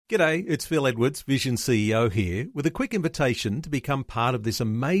G'day, it's Phil Edwards, Vision CEO here, with a quick invitation to become part of this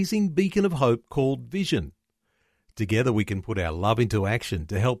amazing beacon of hope called Vision. Together we can put our love into action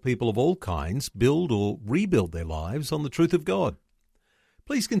to help people of all kinds build or rebuild their lives on the truth of God.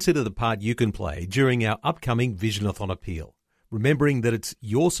 Please consider the part you can play during our upcoming Visionathon appeal, remembering that it's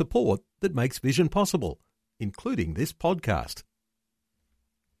your support that makes Vision possible, including this podcast.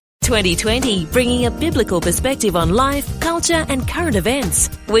 2020, bringing a biblical perspective on life, culture and current events.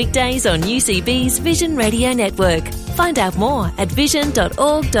 Weekdays on UCB's Vision Radio Network. Find out more at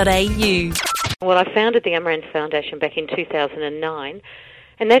vision.org.au. Well, I founded the Amaranth Foundation back in 2009,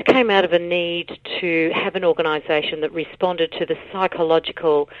 and that came out of a need to have an organisation that responded to the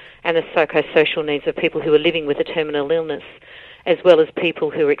psychological and the psychosocial needs of people who are living with a terminal illness, as well as people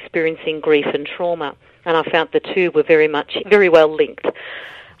who are experiencing grief and trauma. And I found the two were very well linked.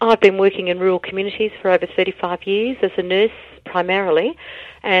 I've been working in rural communities for over 35 years as a nurse primarily,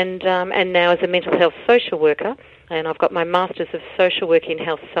 and now as a mental health social worker. And I've got my Masters of Social Work in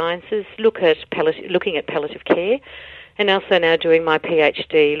Health Sciences, looking at palliative care, and also now doing my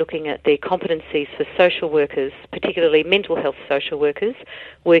PhD looking at the competencies for social workers, particularly mental health social workers,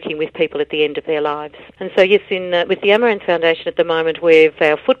 working with people at the end of their lives. And so yes, with the Amaranth Foundation at the moment,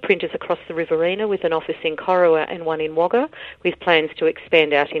 our footprint is across the Riverina with an office in Corowa and one in Wagga, with plans to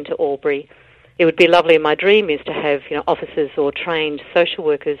expand out into Albury. It would be lovely, and my dream is to have officers or trained social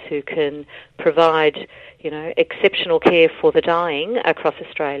workers who can provide exceptional care for the dying across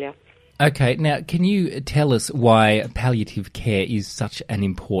Australia. Okay, now can you tell us why palliative care is such an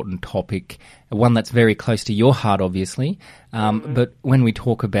important topic, one that's very close to your heart, obviously, but when we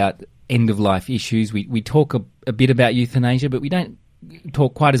talk about end-of-life issues, we talk a bit about euthanasia, but we don't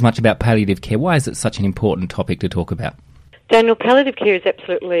talk quite as much about palliative care. Why is it such an important topic to talk about? Daniel, palliative care is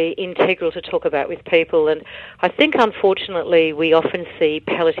absolutely integral to talk about with people, and I think unfortunately we often see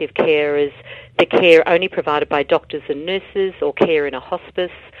palliative care as the care only provided by doctors and nurses, or care in a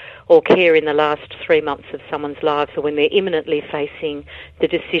hospice, or care in the last 3 months of someone's lives, or when they're imminently facing the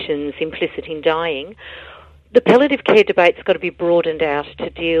decisions implicit in dying. The palliative care debate's got to be broadened out to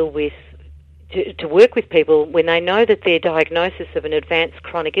deal with, to work with people when they know that their diagnosis of an advanced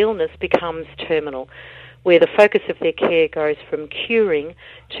chronic illness becomes terminal, where the focus of their care goes from curing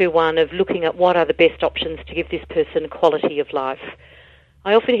to one of looking at what are the best options to give this person quality of life.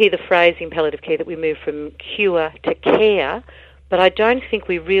 I often hear the phrase in palliative care that we move from cure to care, but I don't think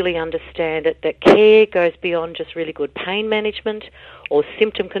we really understand that care goes beyond just really good pain management or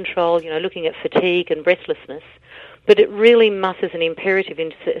symptom control, looking at fatigue and breathlessness. But it really must, as an imperative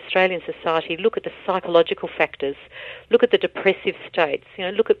in Australian society, look at the psychological factors, look at the depressive states,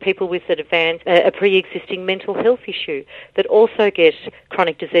 look at people with a pre-existing mental health issue that also get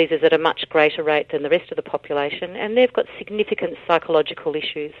chronic diseases at a much greater rate than the rest of the population, and they've got significant psychological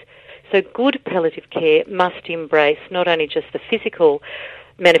issues. So good palliative care must embrace not only just the physical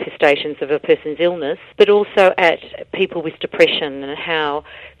manifestations of a person's illness, but also at people with depression and how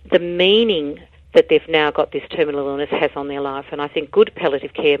the meaning that they've now got this terminal illness has on their life. And I think good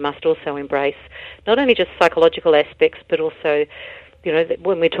palliative care must also embrace not only just psychological aspects, but also,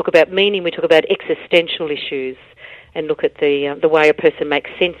 when we talk about meaning, we talk about existential issues and look at the way a person makes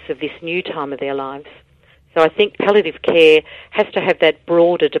sense of this new time of their lives. So I think palliative care has to have that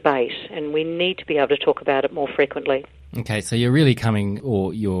broader debate, and we need to be able to talk about it more frequently. Okay, so you're really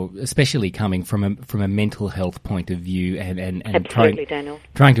you're especially coming from a mental health point of view, and absolutely, Daniel,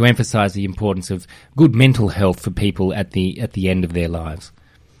 trying to emphasise the importance of good mental health for people at the end of their lives.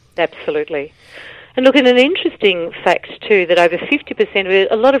 Absolutely. And look, at an interesting fact too, that over 50%,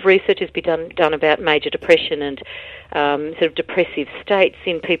 a lot of research has been done about major depression and sort of depressive states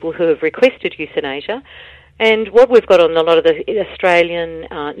in people who have requested euthanasia. And what we've got on a lot of the Australian,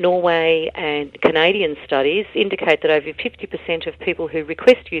 Norway and Canadian studies indicate that over 50% of people who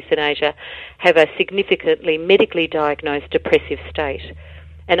request euthanasia have a significantly medically diagnosed depressive state.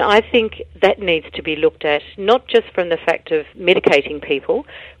 And I think that needs to be looked at, not just from the fact of medicating people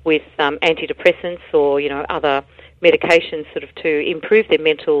with antidepressants or, other medications sort of to improve their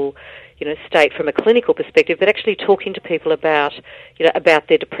mental state from a clinical perspective, but actually talking to people about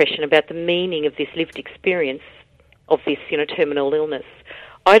their depression, about the meaning of this lived experience of this, terminal illness.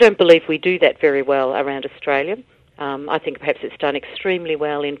 I don't believe we do that very well around Australia. I think perhaps it's done extremely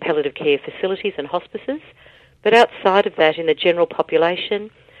well in palliative care facilities and hospices, but outside of that, in the general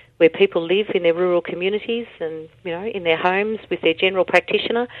population, where people live in their rural communities and, in their homes with their general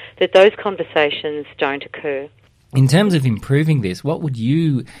practitioner, that those conversations don't occur. In terms of improving this, what would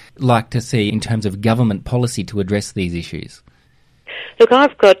you like to see in terms of government policy to address these issues? Look,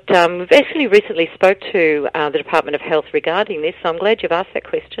 I've got, we've actually recently spoke to the Department of Health regarding this, so I'm glad you've asked that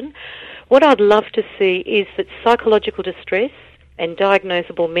question. What I'd love to see is that psychological distress and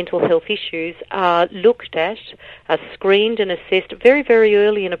diagnosable mental health issues are looked at, are screened and assessed very, very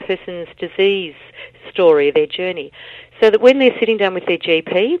early in a person's disease story, their journey, so that when they're sitting down with their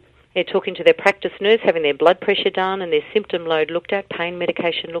GP, they're talking to their practice nurse, having their blood pressure done and their symptom load looked at, pain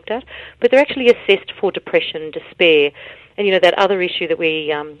medication looked at, but they're actually assessed for depression, despair, and, you know, that other issue that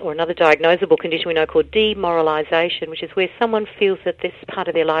we, or another diagnosable condition we know called demoralisation, which is where someone feels that this part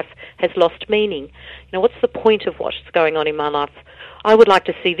of their life has lost meaning. You know, what's the point of what's going on in my life? I would like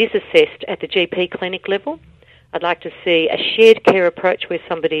to see this assessed at the GP clinic level. I'd like to see a shared care approach where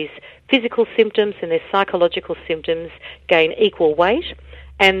somebody's physical symptoms and their psychological symptoms gain equal weight,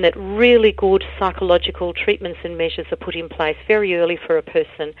 and that really good psychological treatments and measures are put in place very early for a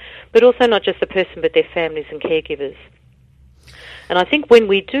person, but also not just the person but their families and caregivers. And I think when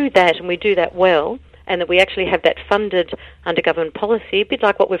we do that, and we do that well, and that we actually have that funded under government policy, a bit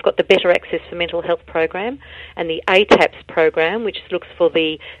like what we've got the Better Access for Mental Health program and the ATAPS program, which looks for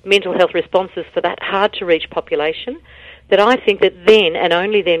the mental health responses for that hard-to-reach population, that I think that then, and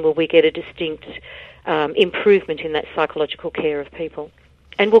only then, will we get a distinct improvement in that psychological care of people.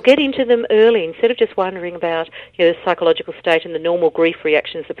 And we'll get into them early instead of just wondering about, you know, the psychological state and the normal grief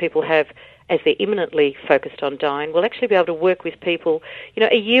reactions that people have as they're imminently focused on dying. We'll actually be able to work with people, you know,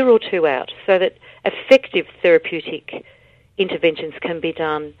 a year or two out so that effective therapeutic interventions can be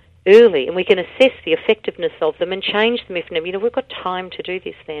done early and we can assess the effectiveness of them and change them if, you know, we've got time to do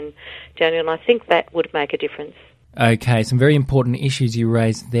this then, Daniel, and I think that would make a difference. Okay, some very important issues you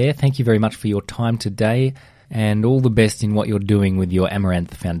raised there. Thank you very much for your time today, and all the best in what you're doing with your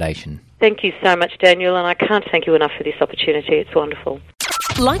Amaranth Foundation. Thank you so much, Daniel, and I can't thank you enough for this opportunity. It's wonderful.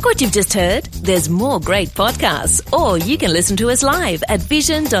 Like what you've just heard? There's more great podcasts, or you can listen to us live at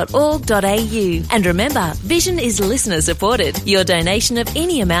vision.org.au. And remember, Vision is listener supported. Your donation of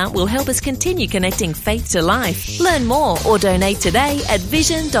any amount will help us continue connecting faith to life. Learn more or donate today at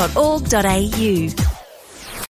vision.org.au.